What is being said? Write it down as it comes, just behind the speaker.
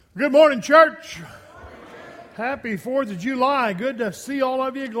Good morning, church. Happy 4th of July. Good to see all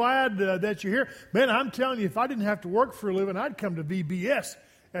of you. Glad that you're here. Man, I'm telling you, if I didn't have to work for a living, I'd come to VBS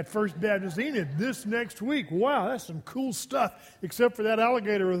at First Baptist Enid this next week. Wow, that's some cool stuff, except for that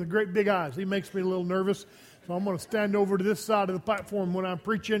alligator with the great big eyes. He makes me a little nervous, so I'm going to stand over to this side of the platform when I'm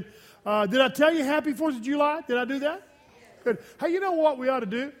preaching. Did I tell you Happy 4th of July? Did I do that? Good. Hey, you know what we ought to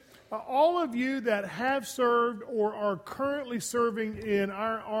do? All of you that have served or are currently serving in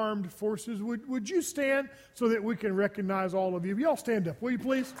our armed forces, would you stand so that we can recognize all of you? Y'all stand up, will you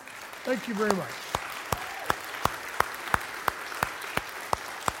please? Thank you very much.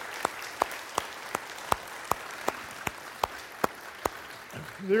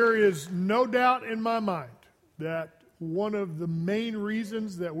 There is no doubt in my mind that one of the main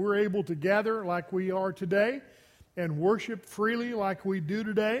reasons that we're able to gather like we are today and worship freely like we do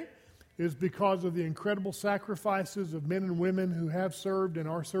today is because of the incredible sacrifices of men and women who have served and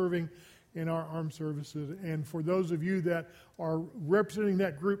are serving in our armed services. And for those of you that are representing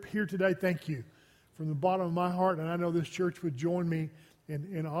that group here today, thank you from the bottom of my heart. And I know this church would join me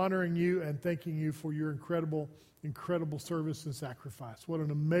in honoring you and thanking you for your incredible, incredible service and sacrifice. What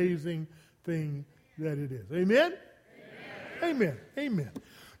an amazing thing that it is. Amen? Amen. Amen.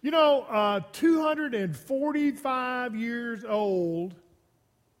 You know, 245 years old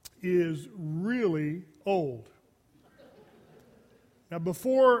is really old. Now,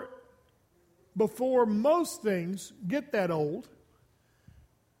 before most things get that old,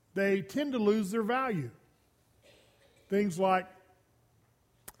 they tend to lose their value. Things like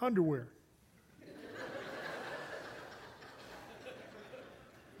underwear.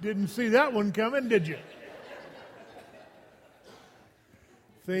 Didn't see that one coming, did you?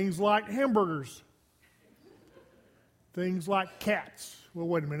 Things like hamburgers. Things like cats. Well,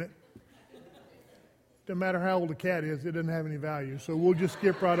 wait a minute. Doesn't matter how old a cat is, it doesn't have any value. So we'll just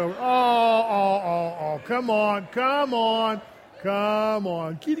skip right over. Oh, come on.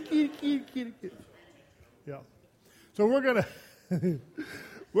 Kitty. Yeah. So we're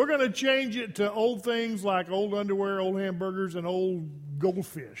gonna change it to old things like old underwear, old hamburgers, and old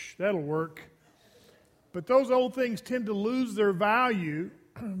goldfish. That'll work. But those old things tend to lose their value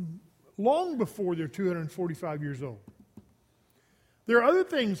long before they're 245 years old. There are other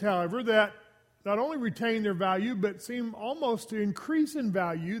things, however, that not only retain their value, but seem almost to increase in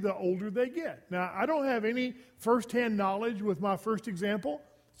value the older they get. Now, I don't have any firsthand knowledge with my first example,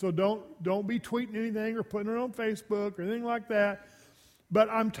 so don't be tweeting anything or putting it on Facebook or anything like that. But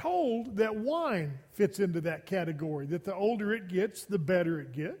I'm told that wine fits into that category, that the older it gets, the better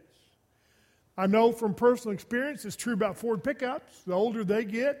it gets. I know from personal experience it's true about Ford pickups. The older they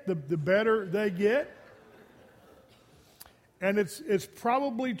get, the better they get. And it's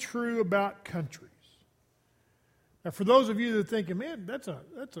probably true about countries. Now, for those of you that are thinking, man, that's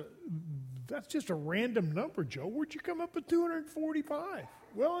just a random number, Joe. Where'd you come up with 245?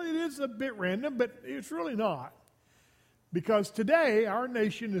 Well, it is a bit random, but it's really not. Because today, our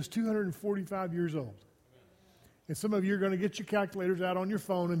nation is 245 years old. And some of you are going to get your calculators out on your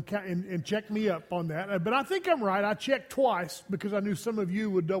phone and check me up on that. But I think I'm right. I checked twice because I knew some of you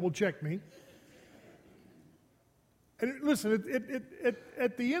would double check me. And listen,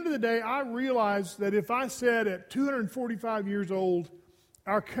 at the end of the day, I realize that if I said at 245 years old,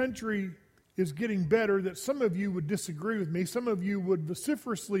 our country is getting better, that some of you would disagree with me. Some of you would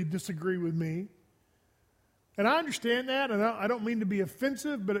vociferously disagree with me. And I understand that, and I don't mean to be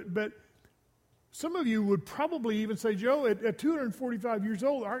offensive, but some of you would probably even say, Joe, at 245 years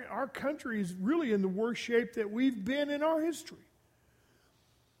old, our country is really in the worst shape that we've been in our history.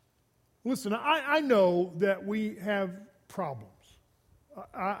 Listen, I know that we have problems.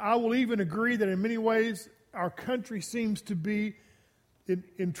 I will even agree that in many ways our country seems to be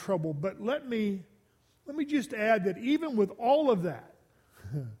in trouble. But let me just add that even with all of that,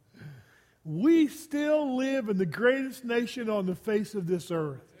 we still live in the greatest nation on the face of this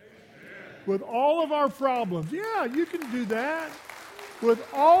earth. With all of our problems, yeah, you can do that. With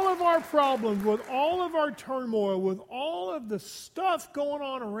all of our problems, with all of our turmoil, with all of the stuff going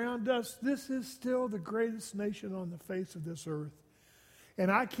on around us, this is still the greatest nation on the face of this earth.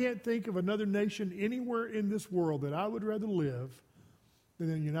 And I can't think of another nation anywhere in this world that I would rather live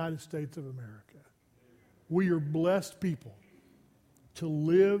than the United States of America. We are blessed people to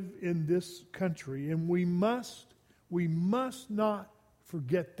live in this country, and we must not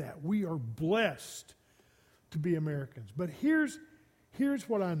forget that. We are blessed to be Americans. But here's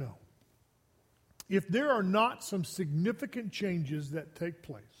what I know. If there are not some significant changes that take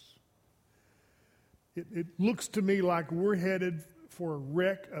place, it looks to me like we're headed for a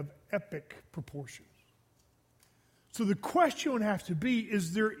wreck of epic proportions. So the question would have to be,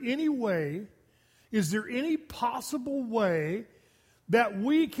 is there any possible way that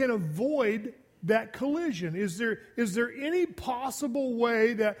we can avoid that collision? Is there any possible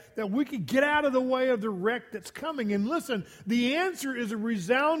way that we could get out of the way of the wreck that's coming? And listen, the answer is a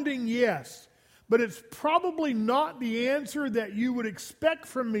resounding yes, but it's probably not the answer that you would expect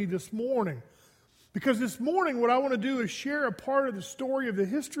from me this morning. Because this morning what I want to do is share a part of the story of the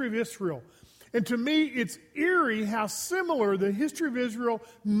history of Israel. And to me, it's eerie how similar the history of Israel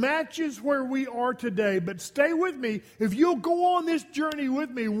matches where we are today. But stay with me. If you'll go on this journey with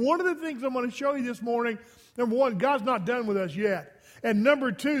me, one of the things I'm going to show you this morning, number one, God's not done with us yet. And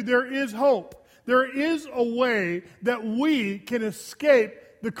number two, there is hope. There is a way that we can escape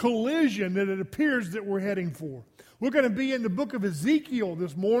the collision that it appears that we're heading for. We're going to be in the book of Ezekiel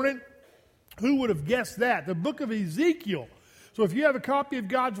this morning. Who would have guessed that? The book of Ezekiel. So if you have a copy of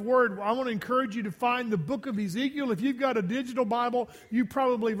God's Word, I want to encourage you to find the book of Ezekiel. If you've got a digital Bible, you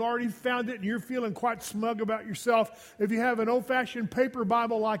probably have already found it and you're feeling quite smug about yourself. If you have an old-fashioned paper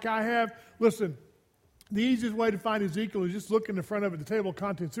Bible like I have, listen, the easiest way to find Ezekiel is just look in the front of it, the table of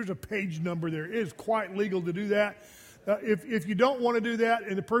contents. There's a page number there. It is quite legal to do that. If you don't want to do that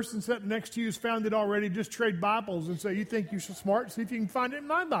and the person sitting next to you has found it already, just trade Bibles and say, you think you're so smart, see if you can find it in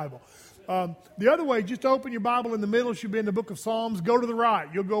my Bible. The other way, just open your Bible in the middle, should be in the book of Psalms. Go to the right.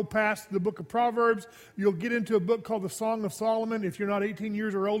 You'll go past the book of Proverbs. You'll get into a book called the Song of Solomon. If you're not 18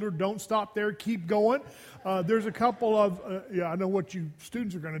 years or older, don't stop there. Keep going. There's a couple of, I know what you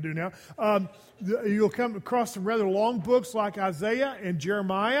students are going to do now. You'll come across some rather long books like Isaiah and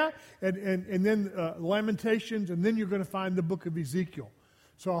Jeremiah and then Lamentations, and then you're going to find the book of Ezekiel.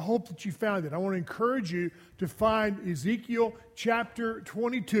 So I hope that you found it. I want to encourage you to find Ezekiel chapter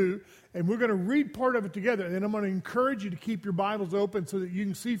 22, and we're going to read part of it together. And then I'm going to encourage you to keep your Bibles open so that you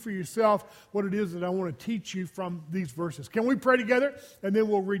can see for yourself what it is that I want to teach you from these verses. Can we pray together? And then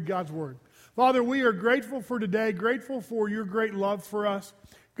we'll read God's Word. Father, we are grateful for today, grateful for your great love for us.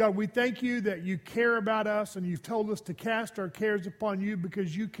 God, we thank you that you care about us and you've told us to cast our cares upon you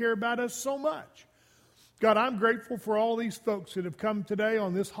because you care about us so much. God, I'm grateful for all these folks that have come today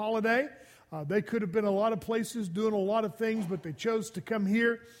on this holiday. They could have been a lot of places doing a lot of things, but they chose to come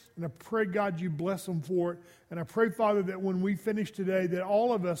here. And I pray, God, you bless them for it. And I pray, Father, that when we finish today, that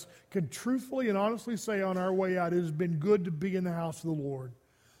all of us can truthfully and honestly say on our way out, it has been good to be in the house of the Lord.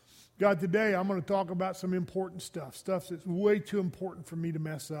 God, today I'm going to talk about some important stuff that's way too important for me to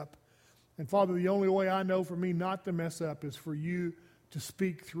mess up. And Father, the only way I know for me not to mess up is for you to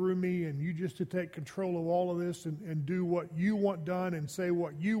speak through me and you just to take control of all of this and do what you want done and say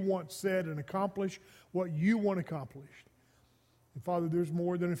what you want said and accomplish what you want accomplished. And Father, there's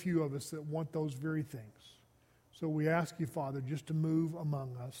more than a few of us that want those very things. So we ask you, Father, just to move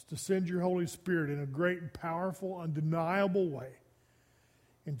among us, to send your Holy Spirit in a great and powerful, undeniable way,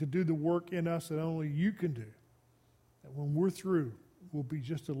 and to do the work in us that only you can do. And when we're through, we'll be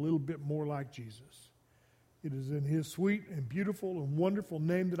just a little bit more like Jesus. It is in his sweet and beautiful and wonderful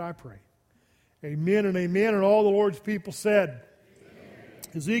name that I pray. Amen and amen. And all the Lord's people said,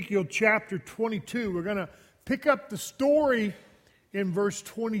 amen. Ezekiel chapter 22. We're going to pick up the story in verse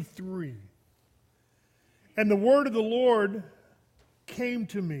 23. And the word of the Lord came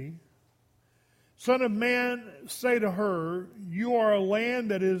to me. Son of man, say to her, you are a land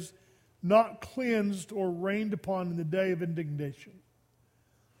that is not cleansed or rained upon in the day of indignation.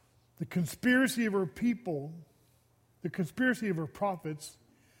 The conspiracy of her people, the conspiracy of her prophets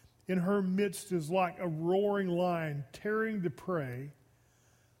in her midst is like a roaring lion tearing the prey.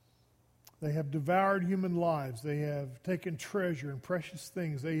 They have devoured human lives. They have taken treasure and precious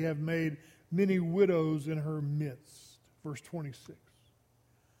things. They have made many widows in her midst. Verse 26.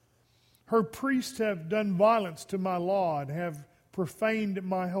 Her priests have done violence to my law and have profaned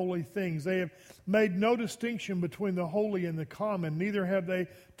my holy things. They have made no distinction between the holy and the common. Neither have they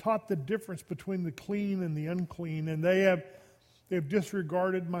taught the difference between the clean and the unclean. And they have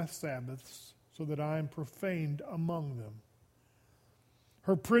disregarded my Sabbaths, so that I am profaned among them.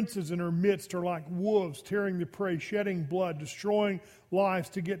 Her princes in her midst are like wolves tearing the prey, shedding blood, destroying lives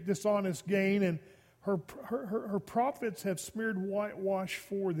to get dishonest gain. And her prophets have smeared whitewash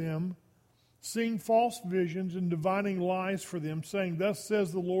for them, seeing false visions and divining lies for them, saying, thus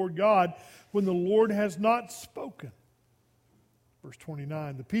says the Lord God, when the Lord has not spoken. Verse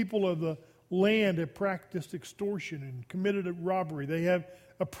 29, the people of the land have practiced extortion and committed a robbery. They have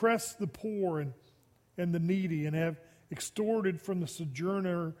oppressed the poor and the needy and have extorted from the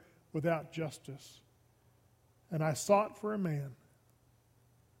sojourner without justice. And I sought for a man.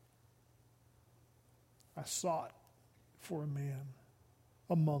 I sought for a man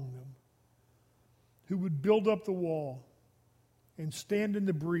among them who would build up the wall and stand in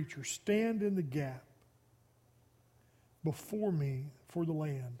the breach or stand in the gap before me for the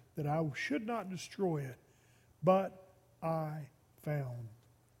land, that I should not destroy it, but I found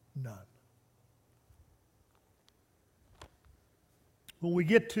none. When we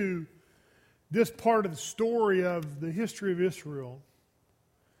get to this part of the story of the history of Israel,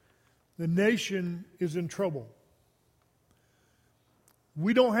 the nation is in trouble.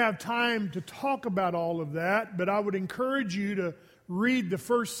 We don't have time to talk about all of that, but I would encourage you to read the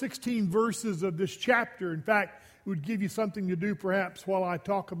first 16 verses of this chapter. In fact, it would give you something to do perhaps while I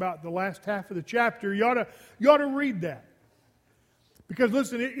talk about the last half of the chapter. You ought to read that. Because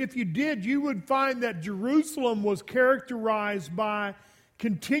listen, if you did, you would find that Jerusalem was characterized by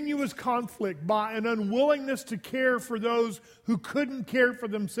continuous conflict, by an unwillingness to care for those who couldn't care for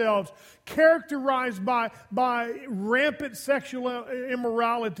themselves, characterized by rampant sexual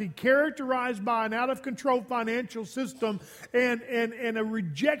immorality, characterized by an out-of-control financial system, and a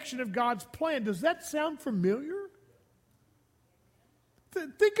rejection of God's plan. Does that sound familiar?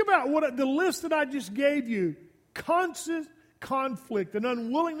 Think about the list that I just gave you. Constant conflict, an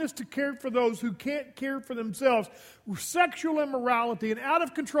unwillingness to care for those who can't care for themselves, sexual immorality, an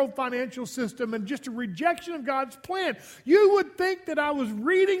out-of-control financial system, and just a rejection of God's plan. You would think that I was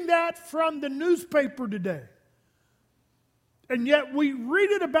reading that from the newspaper today. And yet we read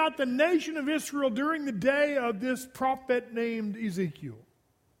it about the nation of Israel during the day of this prophet named Ezekiel.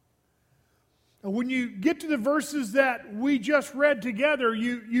 And when you get to the verses that we just read together,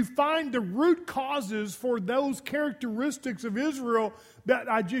 you find the root causes for those characteristics of Israel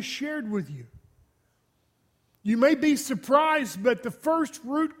that I just shared with you. You may be surprised, but the first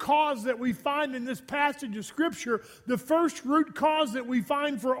root cause that we find in this passage of Scripture, the first root cause that we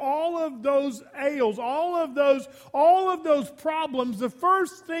find for all of those ails, all of those problems, the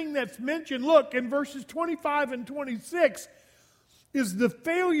first thing that's mentioned, look, in verses 25 and 26, is the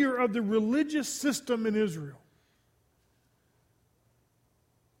failure of the religious system in Israel.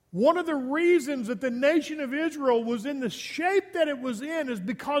 One of the reasons that the nation of Israel was in the shape that it was in is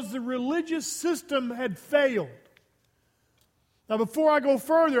because the religious system had failed. Now, before I go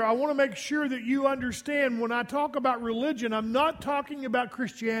further, I want to make sure that you understand when I talk about religion, I'm not talking about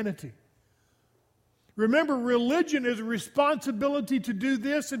Christianity. Remember, religion is a responsibility to do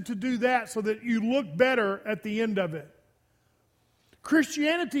this and to do that so that you look better at the end of it.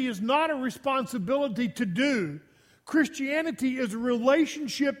 Christianity is not a responsibility to do. Christianity is a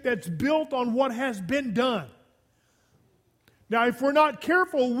relationship that's built on what has been done. Now, if we're not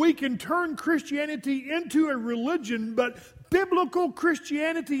careful, we can turn Christianity into a religion, but biblical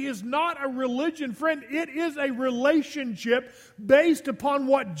Christianity is not a religion, friend. It is a relationship based upon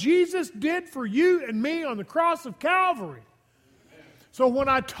what Jesus did for you and me on the cross of Calvary. So when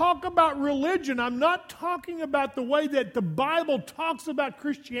I talk about religion, I'm not talking about the way that the Bible talks about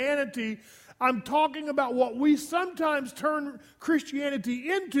Christianity. I'm talking about what we sometimes turn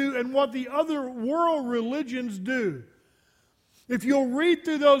Christianity into and what the other world religions do. If you'll read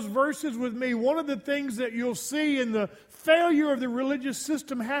through those verses with me, one of the things that you'll see in the failure of the religious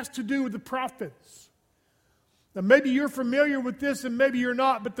system has to do with the prophets. Now, maybe you're familiar with this and maybe you're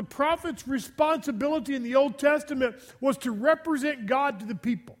not, but the prophet's responsibility in the Old Testament was to represent God to the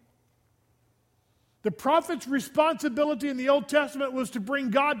people. The prophet's responsibility in the Old Testament was to bring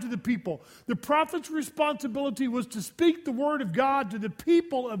God to the people. The prophet's responsibility was to speak the word of God to the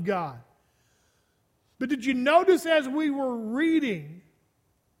people of God. But did you notice as we were reading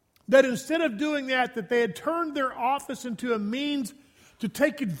that instead of doing that they had turned their office into a means to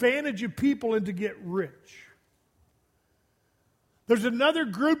take advantage of people and to get rich? There's another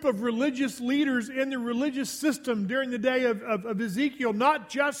group of religious leaders in the religious system during the day of Ezekiel, not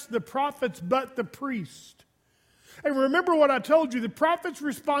just the prophets, but the priest. And remember what I told you, the prophet's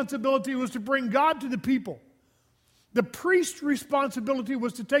responsibility was to bring God to the people. The priest's responsibility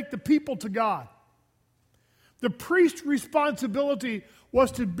was to take the people to God. The priest's responsibility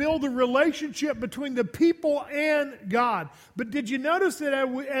was to build a relationship between the people and God. But did you notice that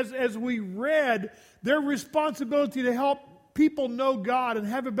as we read, their responsibility to help people know God and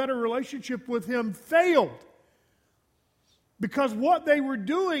have a better relationship with Him failed? Because what they were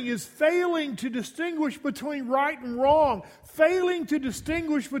doing is failing to distinguish between right and wrong, failing to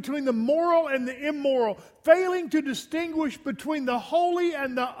distinguish between the moral and the immoral, failing to distinguish between the holy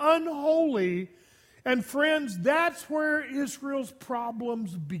and the unholy. And friends, that's where Israel's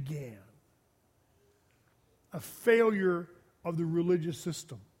problems began. A failure of the religious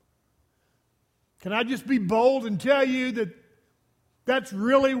system. Can I just be bold and tell you that that's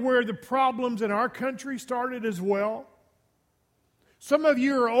really where the problems in our country started as well? Some of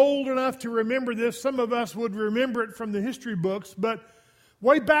you are old enough to remember this. Some of us would remember it from the history books. But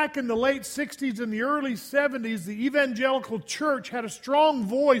way back in the late 60s and the early 70s, the evangelical church had a strong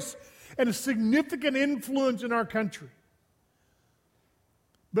voice and a significant influence in our country.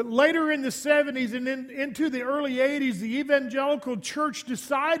 But later in the 70s and into the early 80s, the evangelical church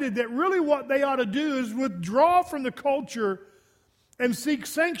decided that really what they ought to do is withdraw from the culture and seek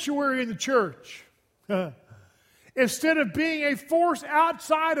sanctuary in the church. Instead of being a force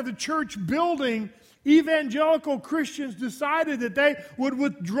outside of the church building, evangelical Christians decided that they would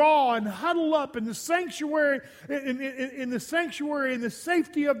withdraw and huddle up in the sanctuary, in the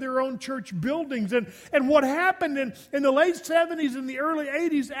safety of their own church buildings. And what happened in the late 70s and the early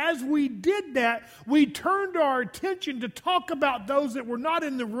 80s, as we did that, we turned our attention to talk about those that were not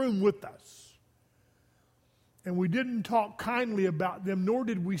in the room with us. And we didn't talk kindly about them, nor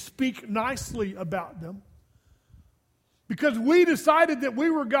did we speak nicely about them. Because we decided that we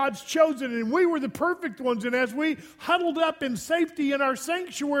were God's chosen and we were the perfect ones. And as we huddled up in safety in our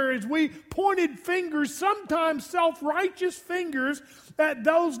sanctuaries, we pointed fingers, sometimes self-righteous fingers, at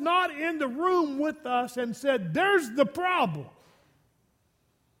those not in the room with us and said, "There's the problem."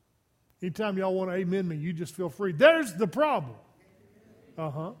 Anytime y'all want to amen me, you just feel free. There's the problem.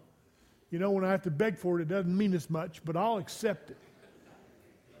 You know, when I have to beg for it, it doesn't mean as much, but I'll accept it.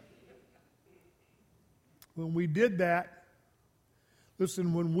 When we did that,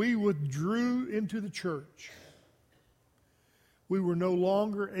 listen, when we withdrew into the church, we were no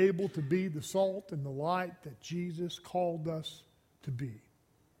longer able to be the salt and the light that Jesus called us to be.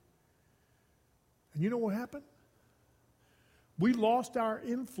 And you know what happened? We lost our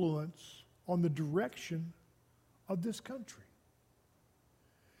influence on the direction of this country.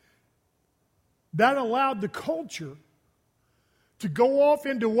 That allowed the culture to go off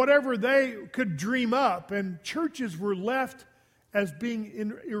into whatever they could dream up, and churches were left as being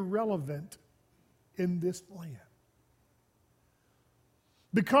irrelevant in this land.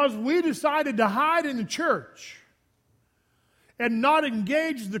 Because we decided to hide in the church and not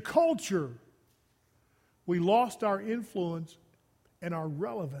engage the culture, we lost our influence and our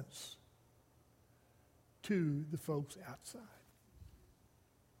relevance to the folks outside.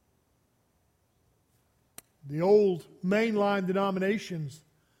 The old mainline denominations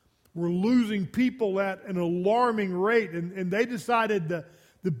were losing people at an alarming rate, and they decided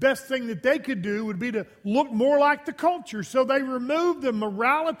the best thing that they could do would be to look more like the culture. So they removed the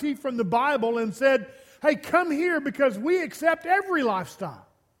morality from the Bible and said, "Hey, come here because we accept every lifestyle."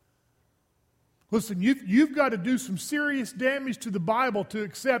 Listen, you've got to do some serious damage to the Bible to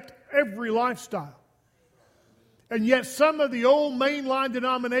accept every lifestyle. And yet some of the old mainline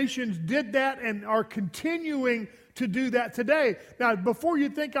denominations did that and are continuing to do that today. Now, before you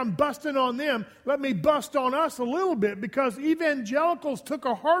think I'm busting on them, let me bust on us a little bit, because evangelicals took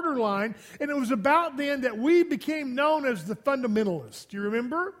a harder line, and it was about then that we became known as the fundamentalists. Do you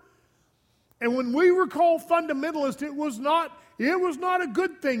remember? And when we were called fundamentalists, it was not a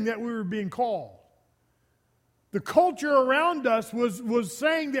good thing that we were being called. The culture around us was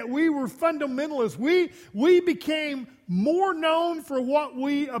saying that we were fundamentalists. We became more known for what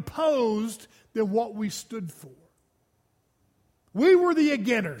we opposed than what we stood for. We were the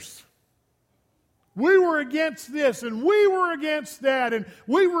againers. We were against this and we were against that, and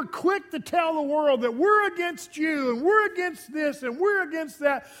we were quick to tell the world that we're against you and we're against this and we're against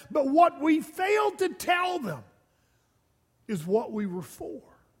that. But what we failed to tell them is what we were for.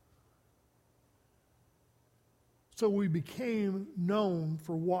 So we became known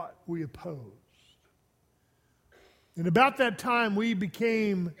for what we opposed. And about that time, we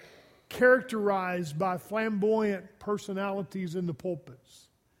became characterized by flamboyant personalities in the pulpits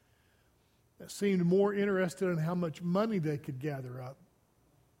that seemed more interested in how much money they could gather up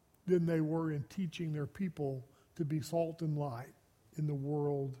than they were in teaching their people to be salt and light in the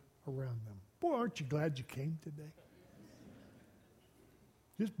world around them. Boy, aren't you glad you came today?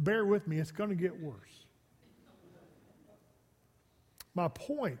 Just bear with me, it's going to get worse. My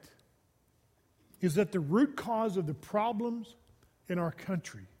point is that the root cause of the problems in our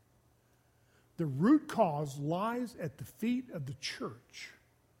country, the root cause lies at the feet of the church,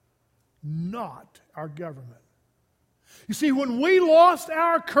 not our government. You see, when we lost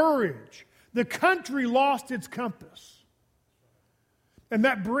our courage, the country lost its compass. And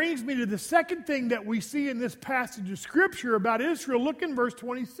that brings me to the second thing that we see in this passage of Scripture about Israel. Look in verse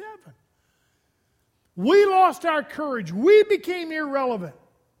 27. We lost our courage. We became irrelevant.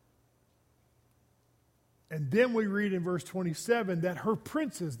 And then we read in verse 27 that her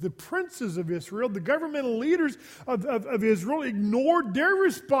princes, the princes of Israel, the governmental leaders of Israel, ignored their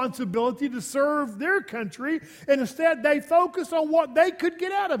responsibility to serve their country, and instead they focused on what they could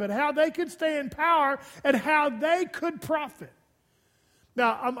get out of it, how they could stay in power, and how they could profit.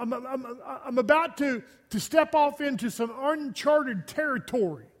 Now, I'm about to step off into some uncharted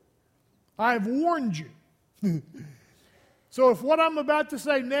territory. I have warned you. So if what I'm about to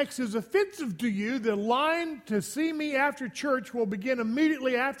say next is offensive to you, the line to see me after church will begin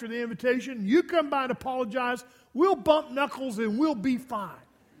immediately after the invitation. You come by and apologize. We'll bump knuckles and we'll be fine.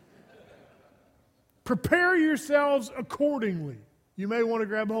 Prepare yourselves accordingly. You may want to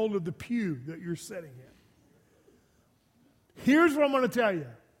grab hold of the pew that you're sitting in. Here's what I'm going to tell you.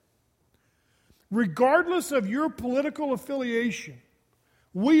 Regardless of your political affiliation,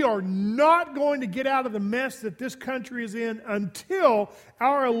 we are not going to get out of the mess that this country is in until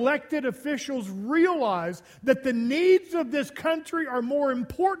our elected officials realize that the needs of this country are more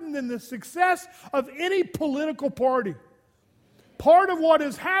important than the success of any political party. Part of what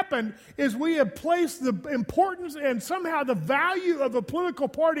has happened is we have placed the importance and somehow the value of a political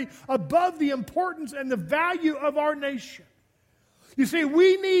party above the importance and the value of our nation. You see,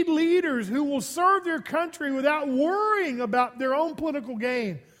 we need leaders who will serve their country without worrying about their own political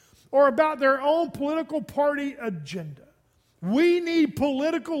gain or about their own political party agenda. We need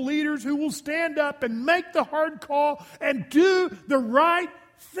political leaders who will stand up and make the hard call and do the right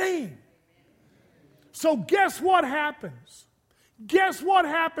thing. So guess what happens? Guess what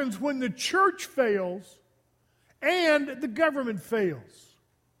happens when the church fails and the government fails?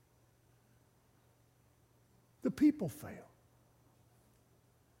 The people fail.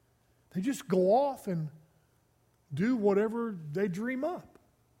 They just go off and do whatever they dream up.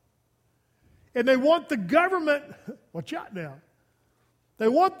 And they want the government, watch out now, they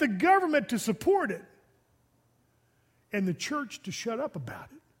want the government to support it and the church to shut up about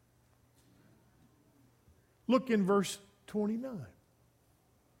it. Look in verse 29.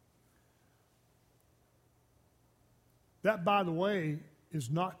 That, by the way, is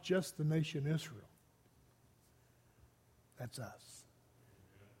not just the nation Israel. That's us.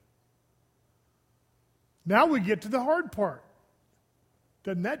 Now we get to the hard part.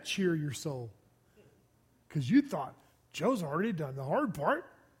 Doesn't that cheer your soul? Because you thought, Joe's already done the hard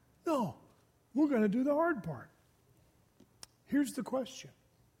part. No, we're going to do the hard part. Here's the question.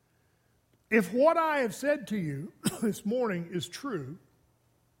 If what I have said to you this morning is true,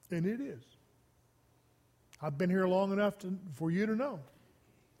 and it is, I've been here long enough for you to know,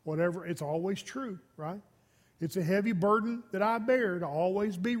 whatever, it's always true, right? It's a heavy burden that I bear to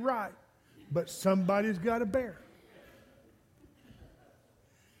always be right. But somebody's got to bear.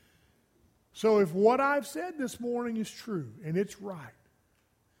 So if what I've said this morning is true and it's right,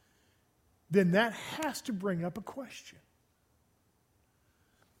 then that has to bring up a question.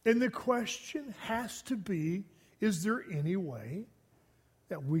 And the question has to be, is there any way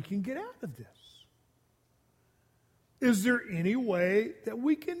that we can get out of this? Is there any way that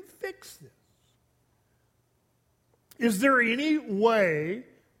we can fix this? Is there any way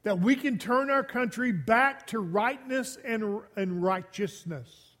that we can turn our country back to rightness and righteousness?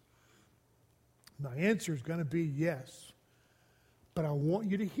 My answer is going to be yes. But I want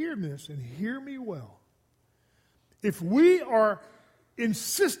you to hear this and hear me well. If we are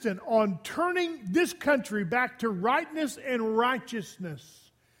insistent on turning this country back to rightness and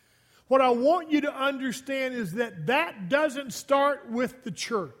righteousness, what I want you to understand is that that doesn't start with the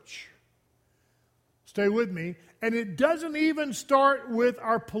church. Stay with me. And it doesn't even start with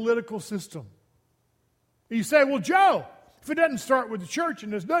our political system. You say, well, Joe, if it doesn't start with the church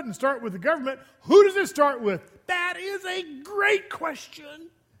and it doesn't start with the government, who does it start with? That is a great question.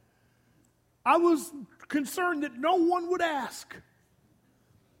 I was concerned that no one would ask.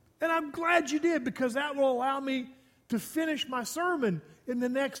 And I'm glad you did, because that will allow me to finish my sermon in the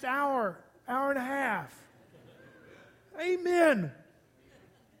next hour, hour and a half. Amen.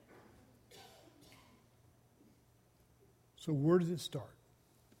 So where does it start?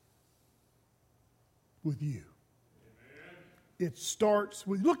 With you. Amen. It starts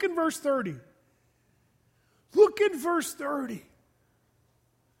with, look in verse 30. Look in verse 30.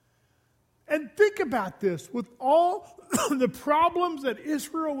 And think about this. With all the problems that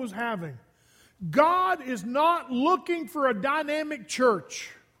Israel was having, God is not looking for a dynamic church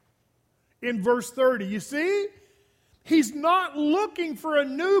in verse 30. You see? He's not looking for a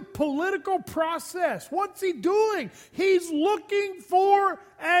new political process. What's he doing? He's looking for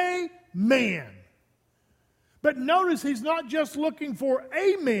a man. But notice he's not just looking for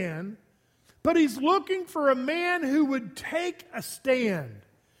a man, but he's looking for a man who would take a stand.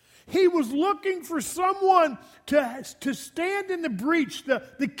 He was looking for someone to stand in the breach.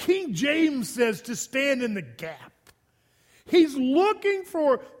 The King James says to stand in the gap. He's looking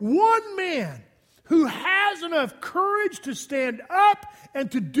for one man who has enough courage to stand up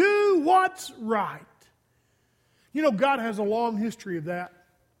and to do what's right. You know, God has a long history of that.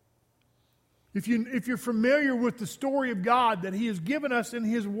 If you're familiar with the story of God that He has given us in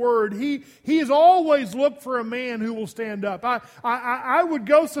His Word, He has always looked for a man who will stand up. I would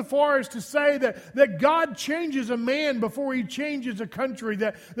go so far as to say that God changes a man before He changes a country.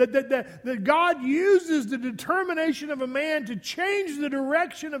 That God uses the determination of a man to change the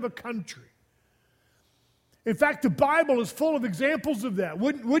direction of a country. In fact, the Bible is full of examples of that.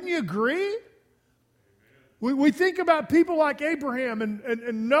 Wouldn't you agree? We think about people like Abraham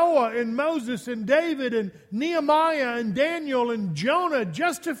and Noah and Moses and David and Nehemiah and Daniel and Jonah,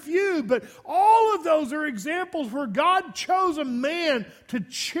 just a few. But all of those are examples where God chose a man to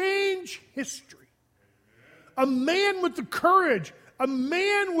change history. A man with the courage, a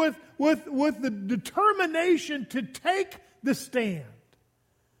man with the determination to take the stand.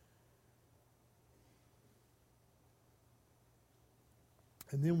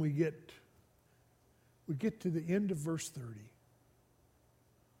 And then we get to the end of verse 30,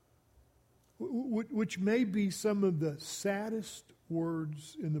 which may be some of the saddest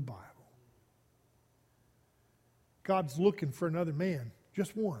words in the Bible. God's looking for another man,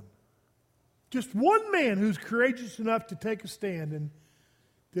 just one. Just one man who's courageous enough to take a stand. And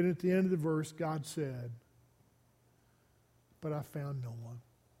then at the end of the verse, God said, "But I found no one."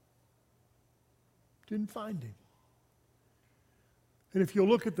 Didn't find him. And if you'll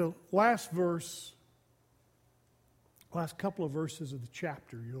look at the last verse, last couple of verses of the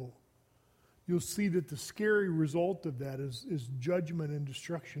chapter, you'll see that the scary result of that is judgment and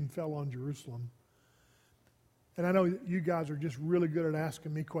destruction fell on Jerusalem. And I know you guys are just really good at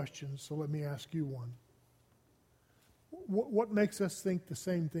asking me questions, so let me ask you one. What makes us think the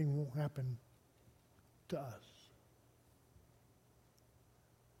same thing won't happen to us?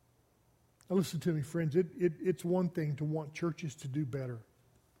 Now listen to me, friends. It's one thing to want churches to do better.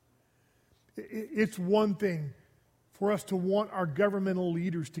 It's one thing for us to want our governmental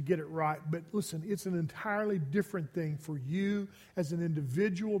leaders to get it right. But listen, it's an entirely different thing for you as an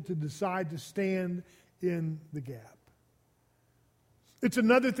individual to decide to stand in the gap. It's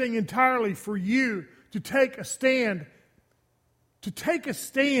another thing entirely for you to take a stand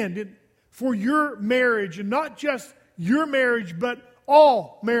for your marriage, and not just your marriage, but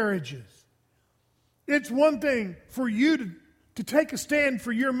all marriages. It's one thing for you to take a stand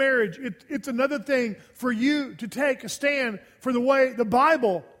for your marriage. It's another thing for you to take a stand for the way the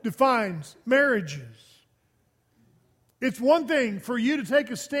Bible defines marriages. It's one thing for you to take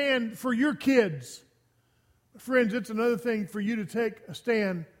a stand for your kids. Friends, it's another thing for you to take a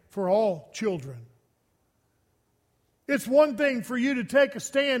stand for all children. It's one thing for you to take a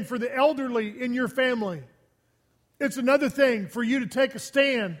stand for the elderly in your family. It's another thing for you to take a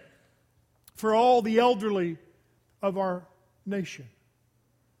stand for all the elderly of our nation.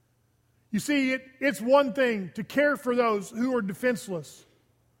 You see, it's one thing to care for those who are defenseless.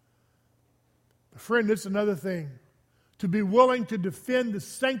 But friend, it's another thing to be willing to defend the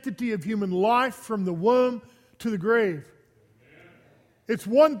sanctity of human life from the womb to the grave. It's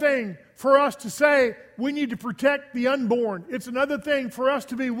one thing for us to say we need to protect the unborn. It's another thing for us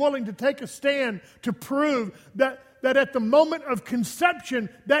to be willing to take a stand to prove that at the moment of conception,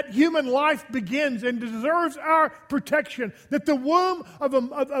 that human life begins and deserves our protection. That the womb of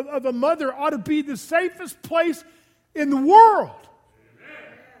a mother ought to be the safest place in the world.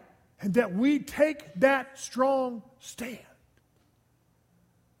 Amen. And that we take that strong stand.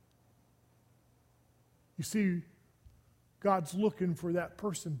 You see, God's looking for that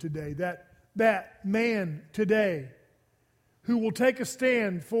person today, that man today who will take a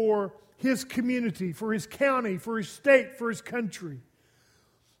stand for his community, for his county, for his state, for his country.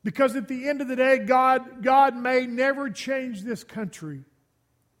 Because at the end of the day, God may never change this country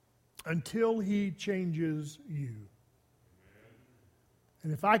until He changes you.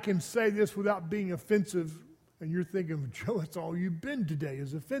 And if I can say this without being offensive, and you're thinking, Joe, that's all you've been today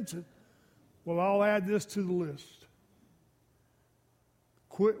is offensive. Well, I'll add this to the list.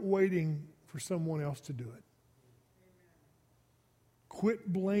 Quit waiting for someone else to do it.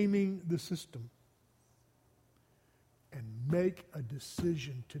 Quit blaming the system and make a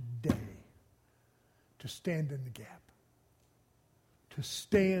decision today to stand in the gap, to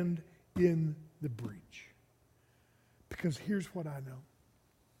stand in the breach. Because here's what I know.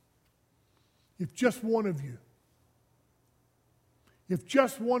 If just one of you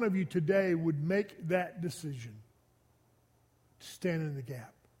today would make that decision to stand in the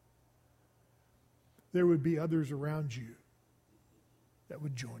gap, there would be others around you that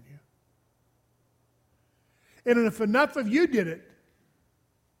would join you. And if enough of you did it,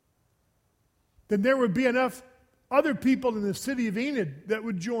 then there would be enough other people in the city of Enid that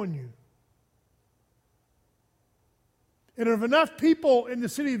would join you. And if enough people in the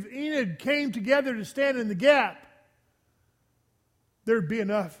city of Enid came together to stand in the gap, there'd be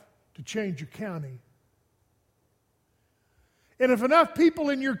enough to change your county. And if enough people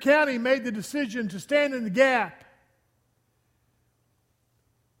in your county made the decision to stand in the gap,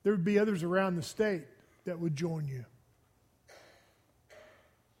 there would be others around the state that would join you.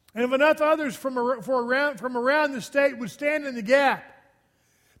 And if enough others from around the state would stand in the gap,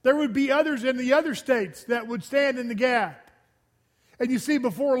 there would be others in the other states that would stand in the gap. And you see,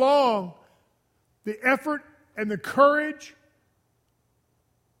 before long, the effort and the courage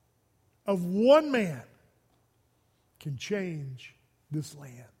of one man can change this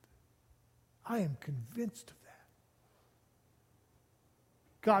land. I am convinced of that.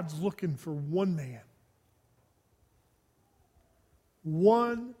 God's looking for one man.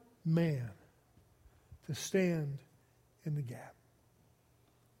 One man to stand in the gap.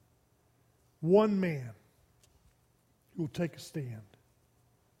 One man who will take a stand.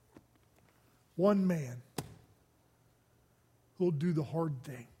 One man who will do the hard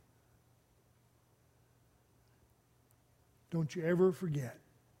thing. Don't you ever forget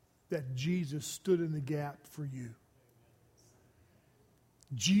that Jesus stood in the gap for you.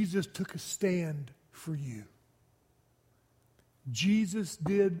 Jesus took a stand for you. Jesus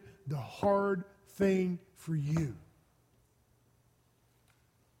did the hard thing for you.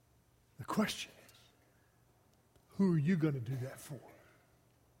 The question is, who are you going to do that for?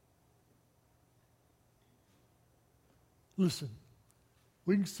 Listen,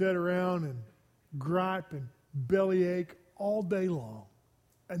 we can sit around and gripe and bellyache all day long,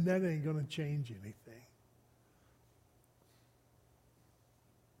 and that ain't going to change anything.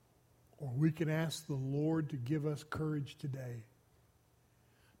 Or we can ask the Lord to give us courage today,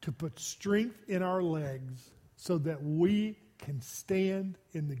 to put strength in our legs so that we can stand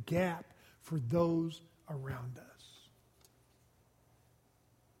in the gap for those around us.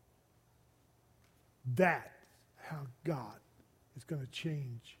 That's how God is going to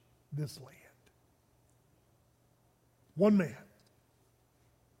change this land. One man.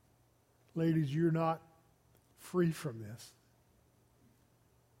 Ladies, you're not free from this.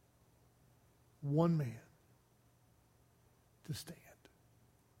 One man to stand.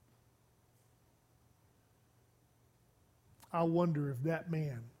 I wonder if that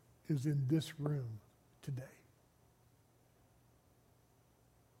man is in this room today.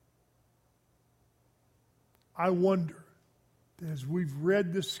 I wonder that as we've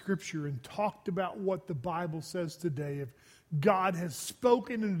read this scripture and talked about what the Bible says today, if God has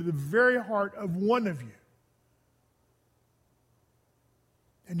spoken into the very heart of one of you,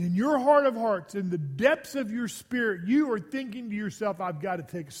 and in your heart of hearts, in the depths of your spirit, you are thinking to yourself, I've got to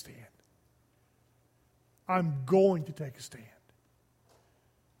take a stand. I'm going to take a stand.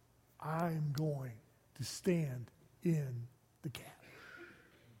 I'm going to stand in the gap.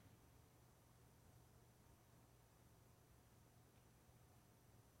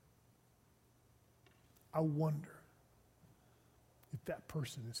 I wonder if that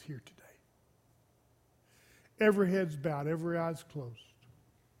person is here today. Every head's bowed, every eye's closed.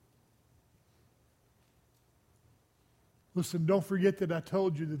 Listen, don't forget that I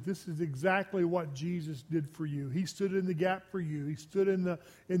told you that this is exactly what Jesus did for you. He stood in the gap for you. He stood in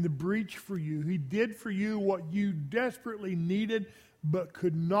the breach for you. He did for you what you desperately needed but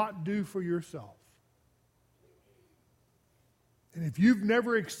could not do for yourself. And if you've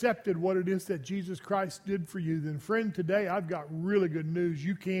never accepted what it is that Jesus Christ did for you, then friend, today I've got really good news.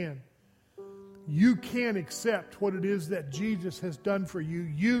 You can. You can accept what it is that Jesus has done for you.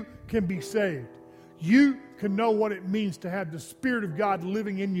 You can be saved. You can know what it means to have the Spirit of God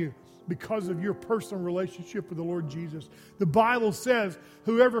living in you because of your personal relationship with the Lord Jesus. The Bible says,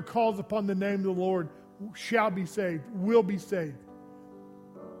 whoever calls upon the name of the Lord shall be saved, will be saved.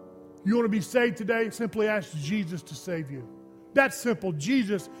 You want to be saved today? Simply ask Jesus to save you. That's simple.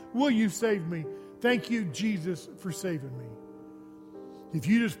 Jesus, will you save me? Thank you, Jesus, for saving me. If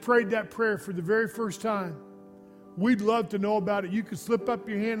you just prayed that prayer for the very first time, we'd love to know about it. You can slip up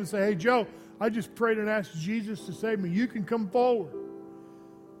your hand and say, hey, Joe, I just prayed and asked Jesus to save me. You can come forward.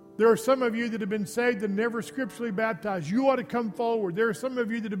 There are some of you that have been saved and never scripturally baptized. You ought to come forward. There are some of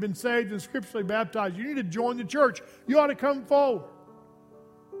you that have been saved and scripturally baptized. You need to join the church. You ought to come forward.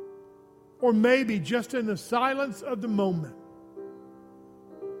 Or maybe just in the silence of the moment.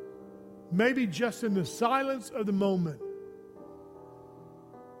 Maybe just in the silence of the moment,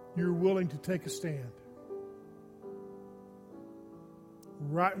 you're willing to take a stand.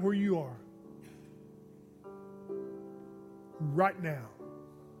 right where you are, right now,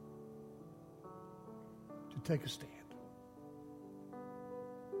 to take a stand.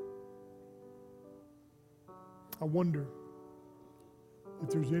 I wonder if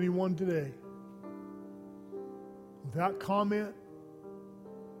there's anyone today, without comment,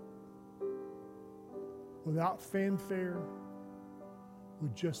 without fanfare,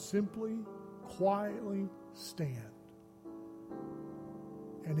 would just simply, quietly stand.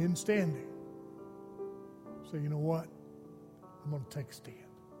 And in standing, say, you know what? I'm going to take a stand.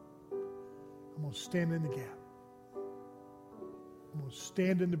 I'm going to stand in the gap. I'm going to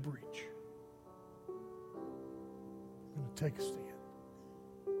stand in the breach. I'm going to take a stand.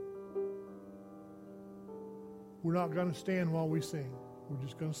 We're not going to stand while we sing. We're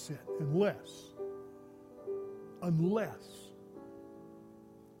just going to sit. Unless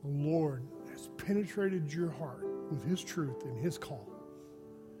the Lord has penetrated your heart with His truth and His call,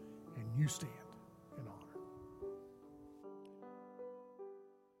 and you stand.